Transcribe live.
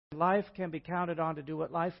life can be counted on to do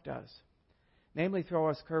what life does, namely throw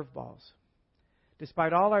us curveballs.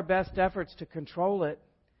 Despite all our best efforts to control it,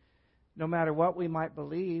 no matter what we might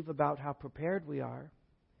believe about how prepared we are,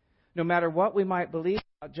 no matter what we might believe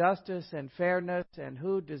about justice and fairness and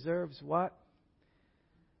who deserves what,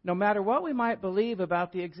 no matter what we might believe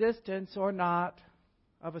about the existence or not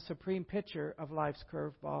of a supreme pitcher of life's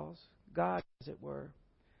curveballs, God, as it were,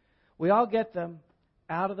 we all get them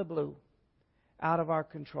out of the blue, out of our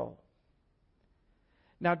control.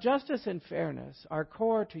 Now, justice and fairness are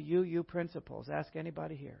core to UU principles. Ask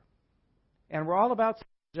anybody here. And we're all about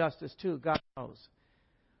justice, too, God knows.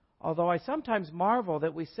 Although I sometimes marvel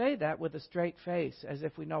that we say that with a straight face, as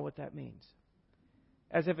if we know what that means,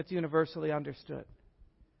 as if it's universally understood.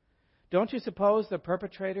 Don't you suppose the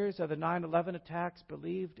perpetrators of the 9/11 attacks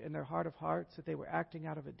believed in their heart of hearts that they were acting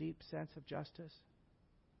out of a deep sense of justice?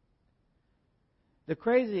 The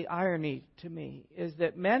crazy irony to me is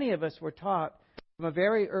that many of us were taught from a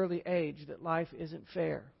very early age that life isn't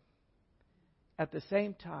fair. At the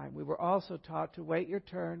same time, we were also taught to wait your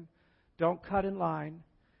turn, don't cut in line,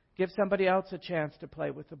 give somebody else a chance to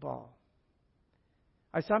play with the ball.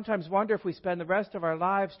 I sometimes wonder if we spend the rest of our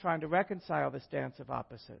lives trying to reconcile this dance of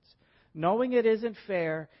opposites, knowing it isn't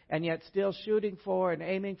fair and yet still shooting for and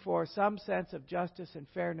aiming for some sense of justice and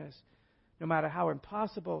fairness, no matter how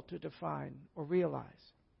impossible to define or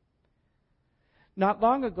realize. Not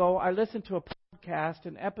long ago, I listened to a podcast,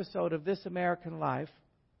 an episode of This American Life,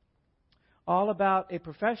 all about a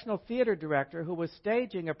professional theater director who was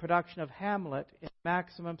staging a production of Hamlet in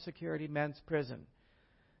maximum security men's prison,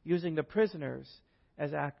 using the prisoners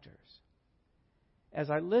as actors. As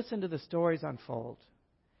I listened to the stories unfold,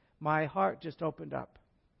 my heart just opened up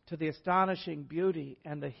to the astonishing beauty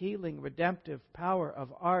and the healing, redemptive power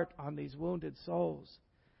of art on these wounded souls.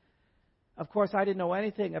 Of course, I didn't know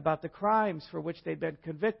anything about the crimes for which they'd been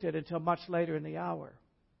convicted until much later in the hour.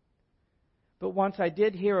 But once I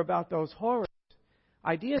did hear about those horrors,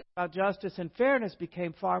 ideas about justice and fairness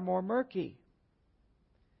became far more murky.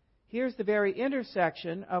 Here's the very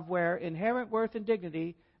intersection of where inherent worth and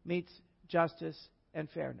dignity meets justice and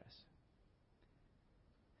fairness.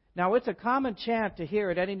 Now, it's a common chant to hear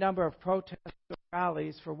at any number of protests or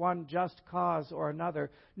rallies for one just cause or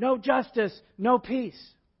another: no justice, no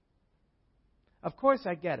peace. Of course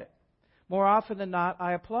I get it. More often than not,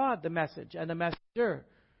 I applaud the message and the messenger.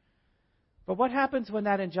 But what happens when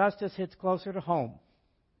that injustice hits closer to home?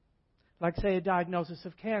 Like, say, a diagnosis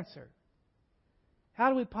of cancer. How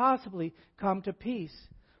do we possibly come to peace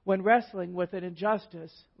when wrestling with an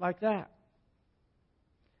injustice like that?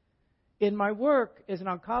 In my work as an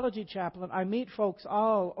oncology chaplain, I meet folks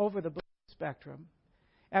all over the spectrum.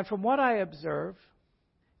 And from what I observe,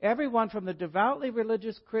 everyone from the devoutly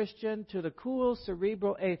religious Christian to the cool,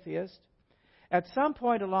 cerebral atheist, at some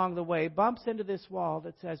point along the way, bumps into this wall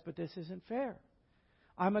that says, but this isn't fair.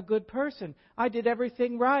 I'm a good person. I did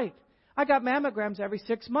everything right. I got mammograms every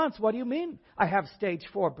 6 months. What do you mean I have stage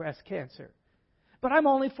 4 breast cancer? But I'm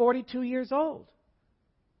only 42 years old.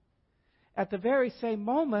 At the very same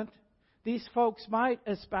moment, these folks might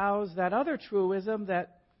espouse that other truism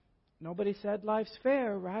that nobody said life's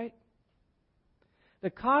fair, right?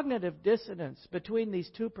 The cognitive dissonance between these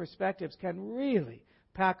two perspectives can really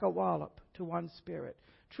pack a wallop to one's spirit,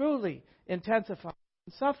 truly intensify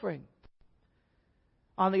suffering.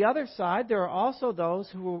 On the other side, there are also those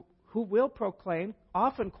who will proclaim,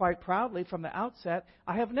 often quite proudly from the outset,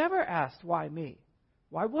 I have never asked why me.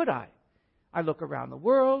 Why would I? I look around the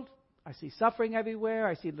world. I see suffering everywhere.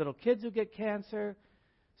 I see little kids who get cancer.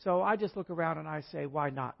 So I just look around and I say, why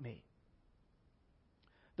not me?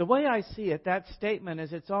 The way I see it, that statement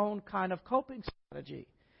is its own kind of coping strategy,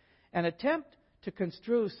 an attempt to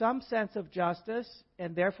construe some sense of justice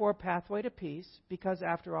and therefore a pathway to peace, because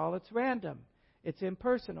after all, it's random. It's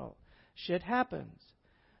impersonal. Shit happens.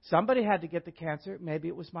 Somebody had to get the cancer. Maybe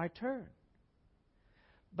it was my turn.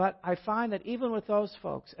 But I find that even with those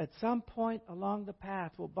folks, at some point along the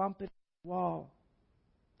path, we'll bump into a wall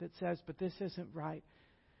that says, but this isn't right.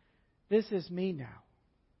 This is me now.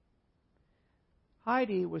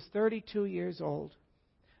 Heidi was 32 years old,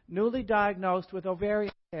 newly diagnosed with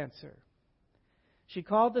ovarian cancer. She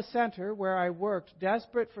called the center where I worked,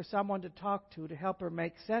 desperate for someone to talk to help her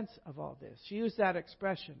make sense of all this. She used that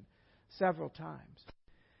expression several times.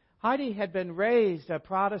 Heidi had been raised a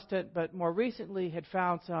Protestant, but more recently had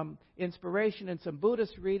found some inspiration in some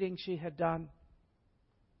Buddhist reading she had done.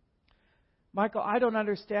 Michael, I don't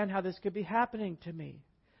understand how this could be happening to me.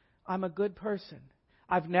 I'm a good person.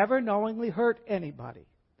 I've never knowingly hurt anybody.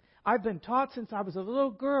 I've been taught since I was a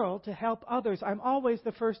little girl to help others. I'm always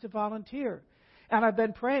the first to volunteer. And I've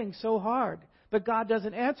been praying so hard. but God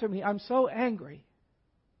doesn't answer me. I'm so angry.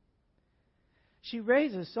 She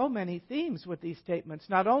raises so many themes with these statements.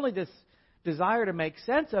 Not only this desire to make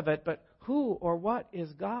sense of it, but who or what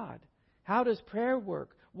is God? How does prayer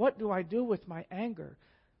work? What do I do with my anger?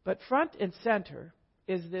 But front and center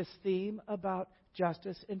is this theme about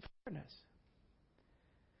justice and fairness.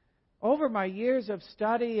 Over my years of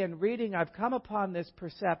study and reading, I've come upon this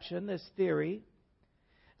perception, this theory,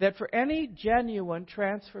 that for any genuine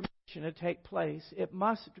transformation to take place, it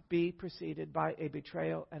must be preceded by a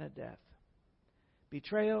betrayal and a death.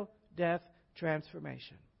 Betrayal, death,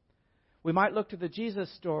 transformation. We might look to the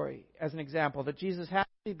Jesus story as an example, that Jesus had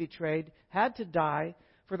to be betrayed, had to die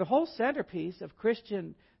for the whole centerpiece of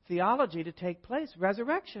Christian theology to take place,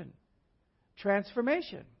 resurrection,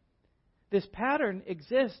 transformation. This pattern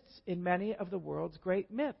exists in many of the world's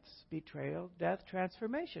great myths, betrayal, death,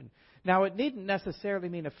 transformation. Now, it needn't necessarily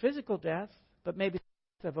mean a physical death, but maybe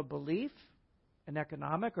the death of a belief, an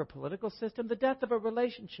economic or political system, the death of a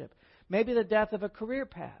relationship, maybe the death of a career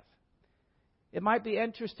path. It might be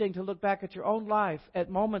interesting to look back at your own life at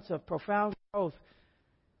moments of profound growth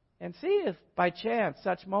and see if by chance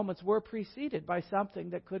such moments were preceded by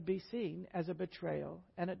something that could be seen as a betrayal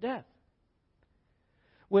and a death.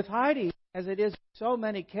 With Heidi, as it is with so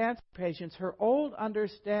many cancer patients, her old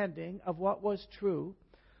understanding of what was true,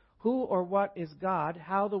 who or what is God,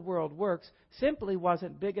 how the world works, simply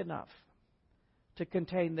wasn't big enough to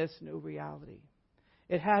contain this new reality.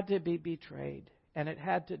 It had to be betrayed, and it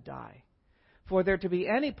had to die, for there to be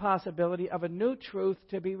any possibility of a new truth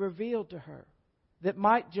to be revealed to her that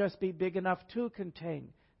might just be big enough to contain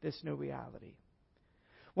this new reality.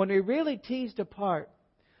 When we really teased apart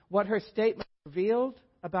what her statement revealed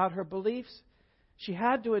about her beliefs, she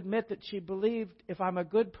had to admit that she believed, if I'm a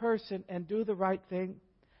good person and do the right thing,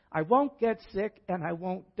 I won't get sick and I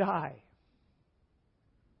won't die.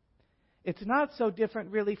 It's not so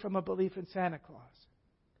different really from a belief in Santa Claus.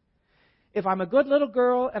 If I'm a good little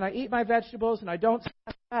girl and I eat my vegetables and I don't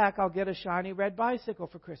stand back, I'll get a shiny red bicycle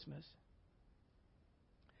for Christmas.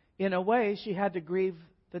 In a way, she had to grieve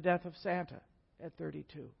the death of Santa at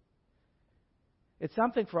 32. It's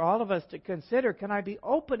something for all of us to consider. Can I be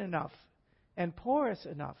open enough and porous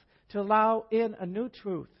enough to allow in a new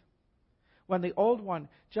truth when the old one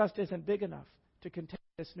just isn't big enough to contain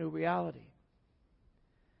this new reality?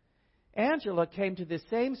 Angela came to the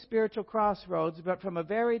same spiritual crossroads, but from a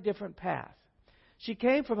very different path. She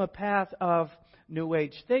came from a path of New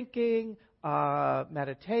Age thinking,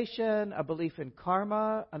 meditation, a belief in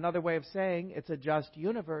karma, another way of saying it's a just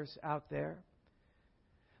universe out there.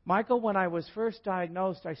 Michael, when I was first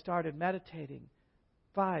diagnosed, I started meditating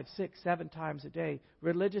 5, 6, 7 times a day,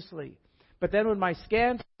 religiously. But then when my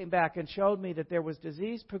scans came back and showed me that there was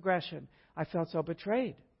disease progression, I felt so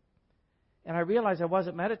betrayed. And I realized I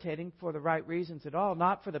wasn't meditating for the right reasons at all,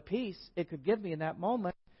 not for the peace it could give me in that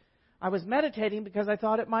moment. I was meditating because I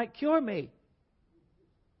thought it might cure me.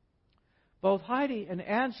 Both Heidi and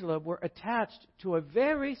Angela were attached to a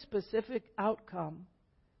very specific outcome,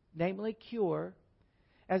 namely cure,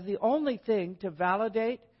 as the only thing to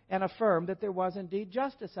validate and affirm that there was indeed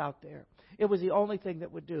justice out there. It was the only thing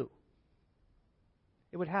that would do.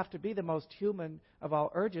 It would have to be the most human of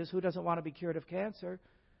all urges. Who doesn't want to be cured of cancer?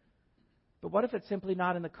 But what if it's simply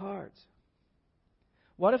not in the cards?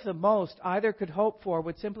 What if the most either could hope for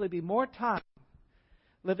would simply be more time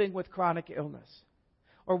living with chronic illness?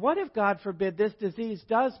 Or what if, God forbid, this disease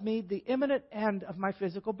does mean the imminent end of my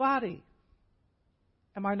physical body?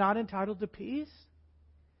 Am I not entitled to peace?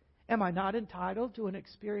 Am I not entitled to an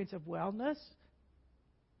experience of wellness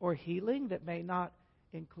or healing that may not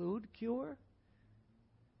include cure?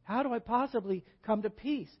 How do I possibly come to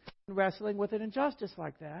peace in wrestling with an injustice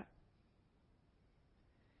like that?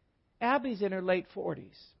 Abby's in her late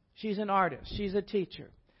 40s. She's an artist. She's a teacher.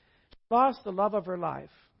 She lost the love of her life,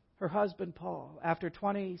 her husband Paul, after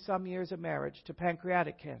 20-some years of marriage, to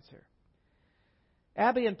pancreatic cancer.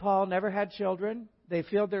 Abby and Paul never had children. They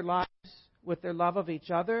filled their lives with their love of each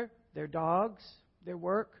other, their dogs, their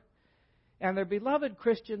work, and their beloved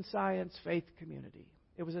Christian Science faith community.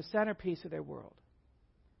 It was a centerpiece of their world.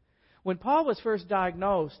 When Paul was first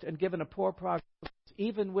diagnosed and given a poor prognosis,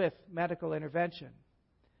 even with medical intervention,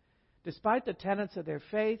 despite the tenets of their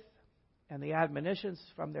faith and the admonitions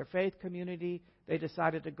from their faith community, they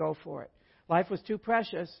decided to go for it. Life was too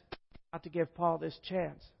precious not to give Paul this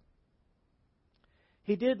chance.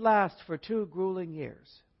 He did last for 2 grueling years,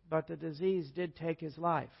 but the disease did take his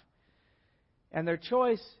life. And their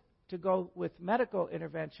choice to go with medical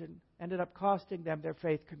intervention ended up costing them their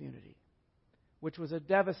faith community, which was a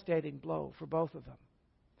devastating blow for both of them.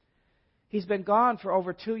 He's been gone for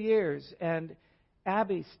over 2 years, and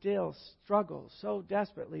Abby still struggles so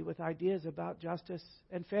desperately with ideas about justice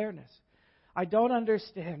and fairness. I don't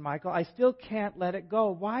understand, Michael. I still can't let it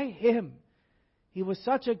go. Why him? He was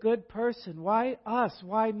such a good person. Why us?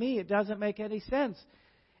 Why me? It doesn't make any sense.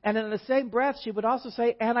 And in the same breath, she would also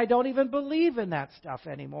say, and I don't even believe in that stuff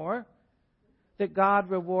anymore. That God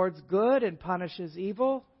rewards good and punishes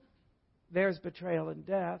evil. There's betrayal and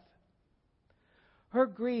death. Her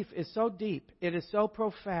grief is so deep, it is so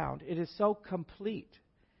profound, it is so complete,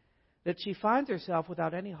 that she finds herself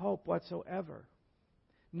without any hope whatsoever.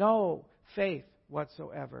 No faith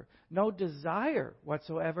whatsoever. No desire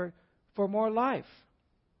whatsoever for more life.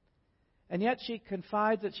 And yet she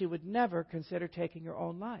confides that she would never consider taking her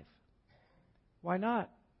own life. Why not?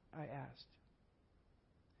 I asked.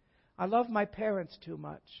 I love my parents too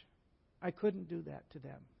much. I couldn't do that to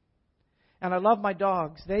them. And I love my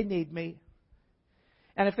dogs. They need me.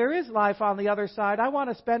 And if there is life on the other side, I want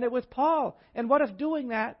to spend it with Paul. And what if doing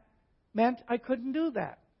that meant I couldn't do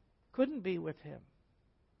that? Couldn't be with him.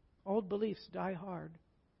 Old beliefs die hard.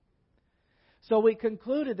 So we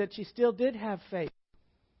concluded that she still did have faith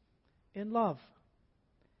in love.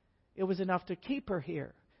 It was enough to keep her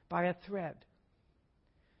here by a thread.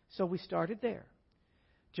 So we started there,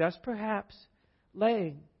 just perhaps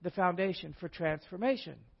laying the foundation for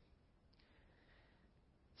transformation.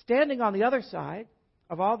 Standing on the other side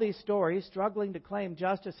of all these stories, struggling to claim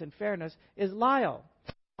justice and fairness, is Lyle.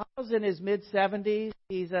 Lyle's in his mid-70s.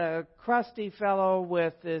 He's a crusty fellow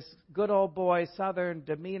with this good old boy Southern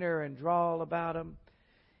demeanor and drawl about him.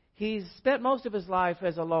 He's spent most of his life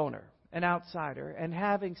as a loner, an outsider, and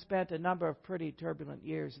having spent a number of pretty turbulent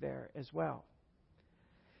years there as well.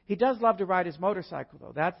 He does love to ride his motorcycle,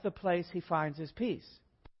 though. That's the place he finds his peace.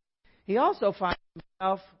 He also finds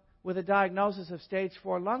himself with a diagnosis of stage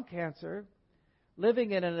 4 lung cancer,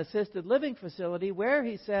 living in an assisted living facility where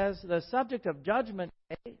he says the subject of judgment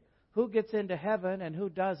day, who gets into heaven and who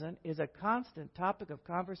doesn't, is a constant topic of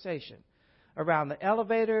conversation around the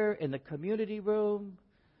elevator, in the community room,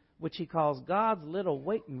 which he calls God's little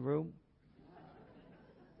waiting room.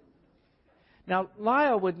 Now,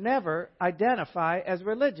 Lyle would never identify as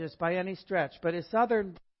religious by any stretch, but his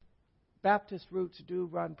Southern Baptist roots do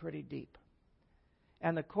run pretty deep.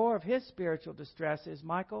 And the core of his spiritual distress is,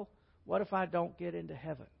 Michael, what if I don't get into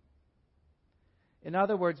heaven? In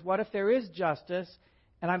other words, what if there is justice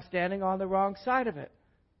and I'm standing on the wrong side of it?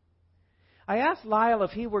 I asked Lyle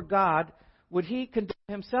if he were God, would he condemn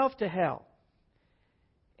himself to hell?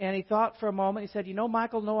 And he thought for a moment. He said,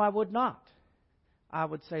 Michael, no, I would not. I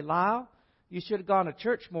would say, Lyle, you should have gone to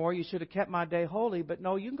church more. You should have kept my day holy. But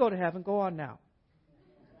no, you can go to heaven. Go on now.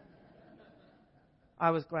 I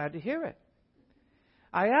was glad to hear it.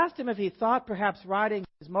 I asked him if he thought perhaps riding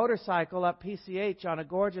his motorcycle up PCH on a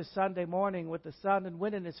gorgeous Sunday morning with the sun and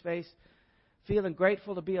wind in his face, feeling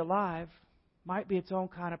grateful to be alive, might be its own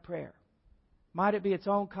kind of prayer. Might it be its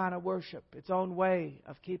own kind of worship, its own way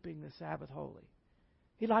of keeping the Sabbath holy?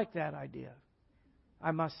 He liked that idea,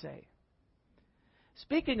 I must say.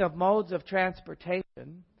 Speaking of modes of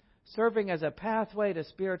transportation, serving as a pathway to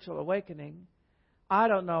spiritual awakening, I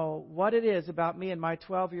don't know what it is about me and my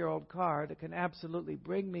 12-year-old car that can absolutely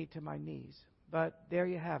bring me to my knees. But there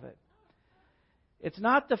you have it. It's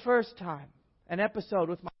not the first time an episode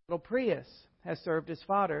with my little Prius has served as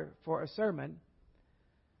fodder for a sermon.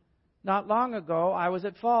 Not long ago, I was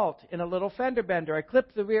at fault in a little fender bender. I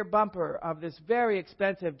clipped the rear bumper of this very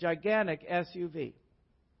expensive, gigantic SUV.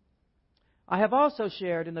 I have also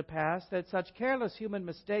shared in the past that such careless human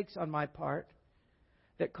mistakes on my part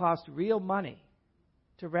that cost real money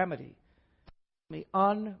to remedy me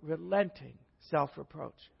unrelenting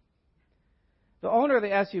self-reproach. The owner of the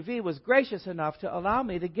SUV was gracious enough to allow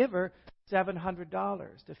me to give her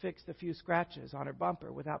 $700 to fix the few scratches on her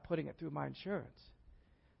bumper without putting it through my insurance.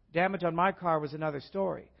 Damage on my car was another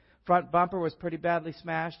story. Front bumper was pretty badly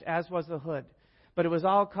smashed, as was the hood. But it was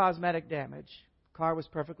all cosmetic damage. Car was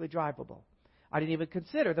perfectly drivable. I didn't even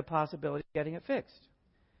consider the possibility of getting it fixed.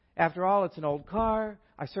 After all, it's an old car.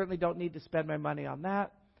 I certainly don't need to spend my money on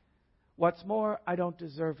that. What's more, I don't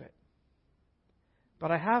deserve it.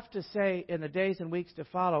 But I have to say, in the days and weeks to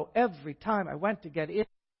follow, every time I went to get in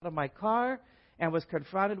out of my car and was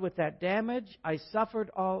confronted with that damage, I suffered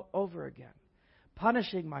all over again,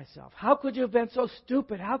 punishing myself. How could you have been so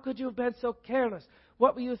stupid? How could you have been so careless?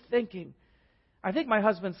 What were you thinking? I think my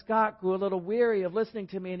husband Scott grew a little weary of listening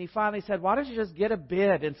to me, and he finally said, why don't you just get a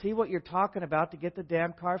bid and see what you're talking about to get the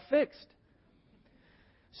damn car fixed?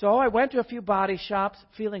 So I went to a few body shops,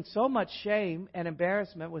 feeling so much shame and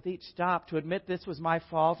embarrassment with each stop to admit this was my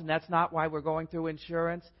fault and that's not why we're going through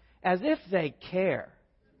insurance, as if they care.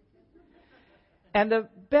 And the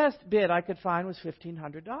best bid I could find was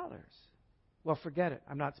 $1,500. Well, forget it.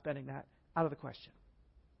 I'm not spending that. Out of the question.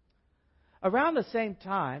 Around the same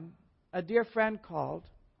time, a dear friend called.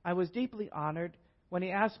 I was deeply honored when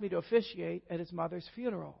he asked me to officiate at his mother's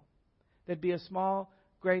funeral. There'd be a small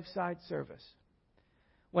graveside service.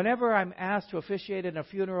 Whenever I'm asked to officiate in a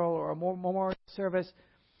funeral or a memorial service,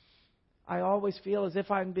 I always feel as if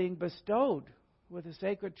I'm being bestowed with a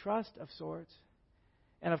sacred trust of sorts.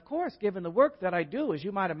 And of course, given the work that I do, as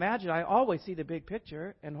you might imagine, I always see the big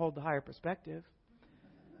picture and hold the higher perspective.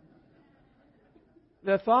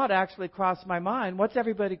 The thought actually crossed my mind, what's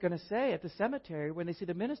everybody going to say at the cemetery when they see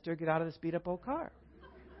the minister get out of this beat-up old car?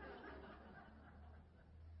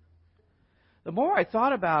 The more I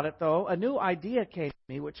thought about it, though, a new idea came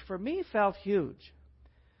to me, which for me felt huge.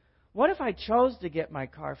 What if I chose to get my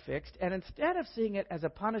car fixed, and instead of seeing it as a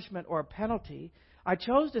punishment or a penalty, I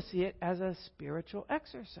chose to see it as a spiritual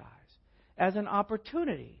exercise, as an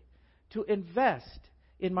opportunity to invest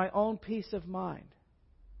in my own peace of mind?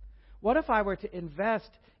 What if I were to invest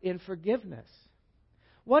in forgiveness?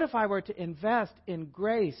 What if I were to invest in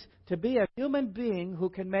grace to be a human being who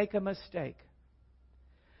can make a mistake?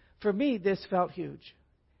 For me, this felt huge.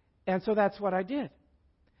 And so that's what I did.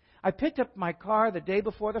 I picked up my car the day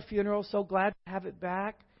before the funeral, so glad to have it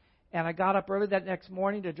back. And I got up early that next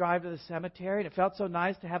morning to drive to the cemetery. And it felt so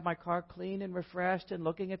nice to have my car clean and refreshed and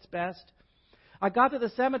looking its best. I got to the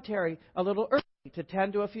cemetery a little early to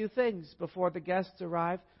tend to a few things before the guests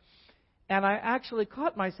arrived. And I actually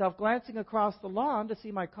caught myself glancing across the lawn to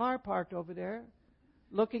see my car parked over there,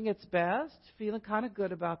 looking its best, feeling kind of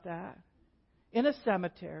good about that. In a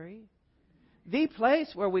cemetery, the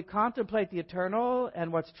place where we contemplate the eternal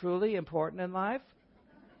and what's truly important in life.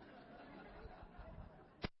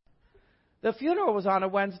 The funeral was on a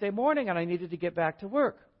Wednesday morning, and I needed to get back to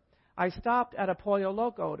work. I stopped at a Pollo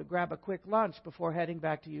Loco to grab a quick lunch before heading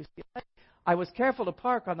back to UCLA. I was careful to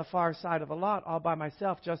park on the far side of the lot all by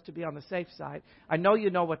myself just to be on the safe side. I know you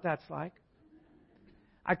know what that's like.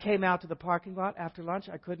 I came out to the parking lot after lunch.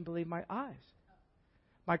 I couldn't believe my eyes.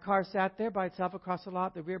 My car sat there by itself across the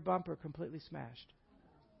lot, the rear bumper completely smashed.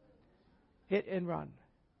 Hit and run.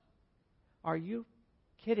 Are you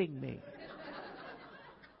kidding me?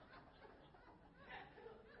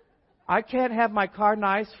 I can't have my car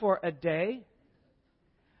nice for a day.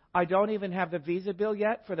 I don't even have the Visa bill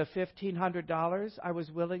yet for the $1,500 I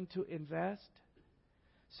was willing to invest.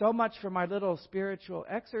 So much for my little spiritual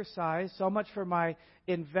exercise, so much for my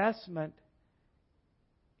investment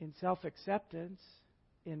in self-acceptance,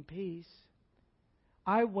 in peace.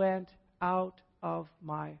 I went out of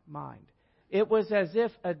my mind. It was as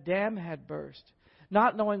if a dam had burst.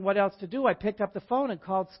 Not knowing what else to do, I picked up the phone and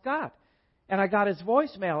called Scott. And I got his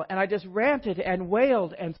voicemail, and I just ranted and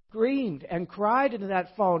wailed and screamed and cried into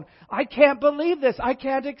that phone. I can't believe this. I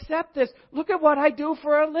can't accept this. Look at what I do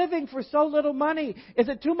for a living for so little money. Is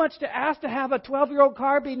it too much to ask to have a 12-year-old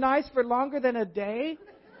car be nice for longer than a day?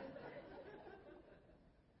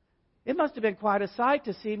 It must have been quite a sight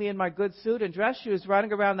to see me in my good suit and dress shoes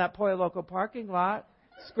running around that Pollo Loco parking lot,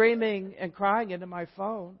 screaming and crying into my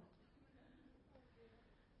phone.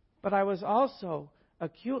 But I was also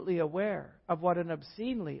acutely aware of what an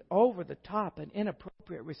obscenely over-the-top and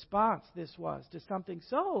inappropriate response this was to something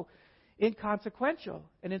so inconsequential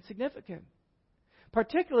and insignificant,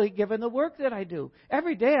 particularly given the work that I do.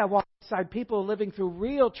 Every day I walk beside people living through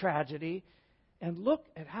real tragedy and look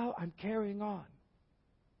at how I'm carrying on.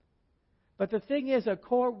 But the thing is, a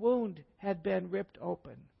core wound had been ripped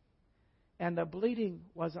open, and the bleeding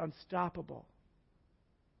was unstoppable.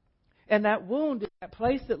 And that wound is that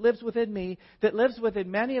place that lives within me, that lives within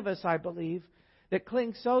many of us, I believe, that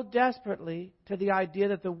clings so desperately to the idea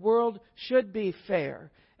that the world should be fair,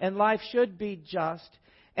 and life should be just,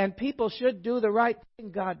 and people should do the right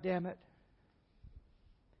thing, God damn it.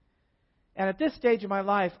 And at this stage of my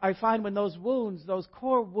life, I find when those wounds, those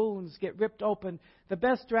core wounds get ripped open, the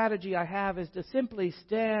best strategy I have is to simply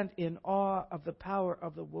stand in awe of the power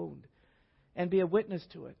of the wound and be a witness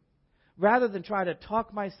to it, rather than try to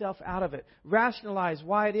talk myself out of it, rationalize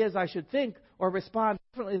why it is I should think or respond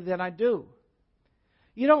differently than I do.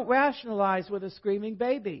 You don't rationalize with a screaming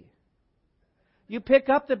baby. You pick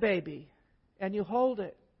up the baby and you hold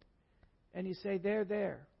it and you say,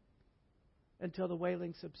 there, until the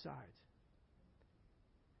wailing subsides.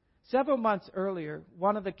 Several months earlier,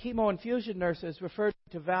 one of the chemo infusion nurses referred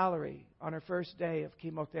to Valerie on her first day of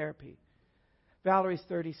chemotherapy. Valerie's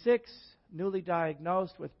 36, newly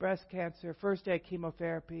diagnosed with breast cancer, first day of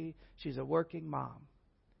chemotherapy. She's a working mom.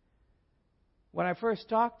 When I first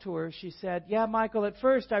talked to her, she said, "Yeah, Michael, at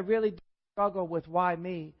first I really did struggle with why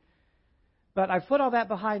me. But I've put all that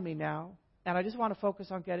behind me now. and I just want to focus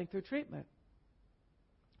on getting through treatment.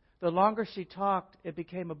 The longer she talked, it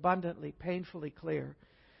became abundantly, painfully clear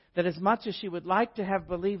that as much as she would like to have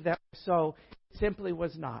believed that was so, it simply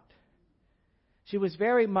was not. She was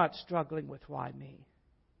very much struggling with why me.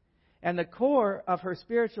 And the core of her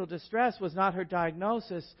spiritual distress was not her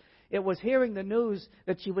diagnosis. It was hearing the news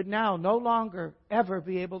that she would now no longer ever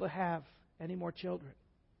be able to have any more children.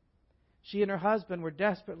 She and her husband were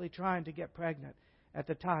desperately trying to get pregnant at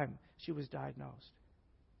the time she was diagnosed.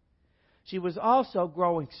 She was also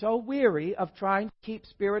growing so weary of trying to keep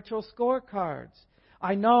spiritual scorecards.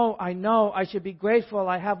 I know, I should be grateful.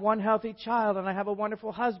 I have one healthy child, and I have a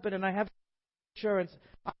wonderful husband, and I have insurance.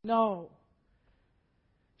 I know.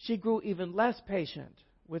 She grew even less patient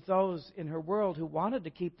with those in her world who wanted to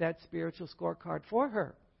keep that spiritual scorecard for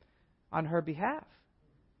her, on her behalf.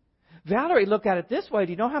 Valerie, look at it this way.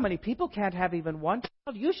 Do you know how many people can't have even one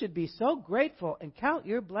child? You should be so grateful and count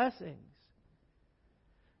your blessings.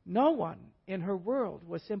 No one in her world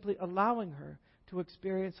was simply allowing her to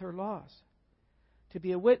experience her loss, to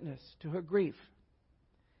be a witness to her grief.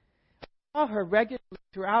 I saw her regularly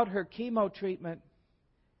throughout her chemo treatment,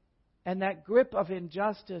 and that grip of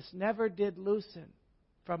injustice never did loosen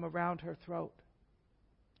from around her throat.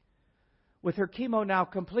 With her chemo now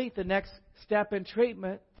complete, the next step in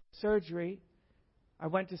treatment, surgery, I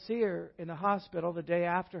went to see her in the hospital the day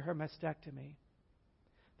after her mastectomy.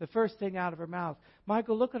 The first thing out of her mouth,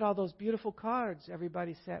 Michael, look at all those beautiful cards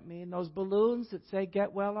everybody sent me and those balloons that say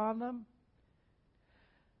get well on them.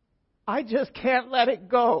 I just can't let it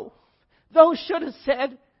go. Those should have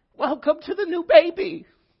said, welcome to the new baby.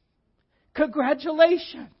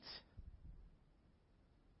 Congratulations.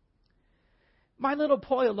 My little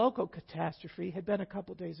Pollo Loco catastrophe had been a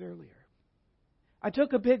couple days earlier. I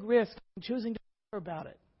took a big risk in choosing to hear about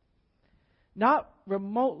it. Not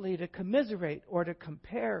remotely to commiserate or to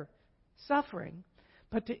compare suffering,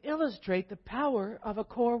 but to illustrate the power of a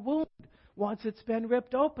core wound once it's been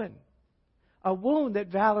ripped open. A wound that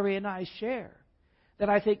Valerie and I share, that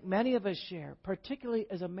I think many of us share, particularly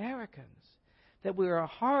as Americans, that we are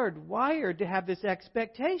hardwired to have this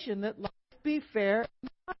expectation that life be fair and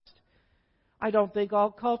just. I don't think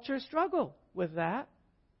all cultures struggle with that.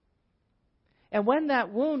 And when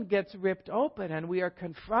that wound gets ripped open and we are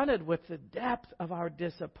confronted with the depth of our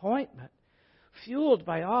disappointment, fueled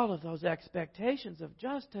by all of those expectations of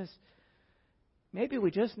justice, maybe we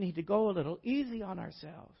just need to go a little easy on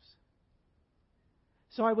ourselves.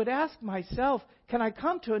 So I would ask myself, can I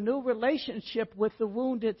come to a new relationship with the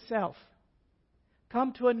wound itself?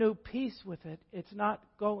 Come to a new peace with it. It's not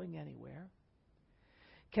going anywhere.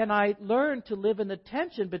 Can I learn to live in the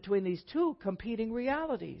tension between these two competing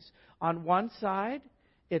realities? On one side,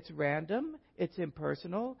 it's random, it's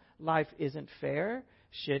impersonal, life isn't fair,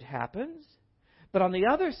 shit happens. But on the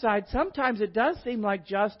other side, sometimes it does seem like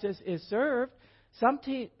justice is served.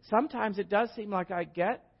 Sometimes it does seem like I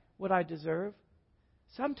get what I deserve.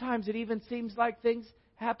 Sometimes it even seems like things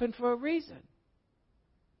happen for a reason.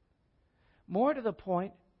 More to the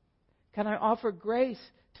point, can I offer grace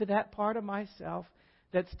to that part of myself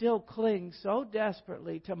that still clings so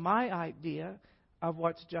desperately to my idea of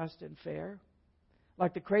what's just and fair?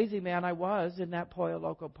 Like the crazy man I was in that Pollo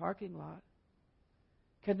Loco parking lot.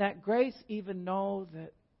 Can that grace even know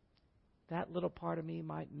that that little part of me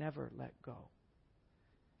might never let go?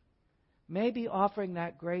 Maybe offering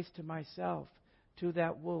that grace to myself, to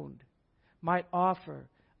that wound, might offer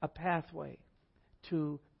a pathway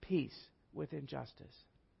to peace with injustice.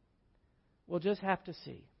 We'll just have to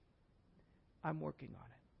see. I'm working on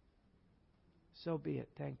it. So be it.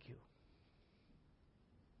 Thank you.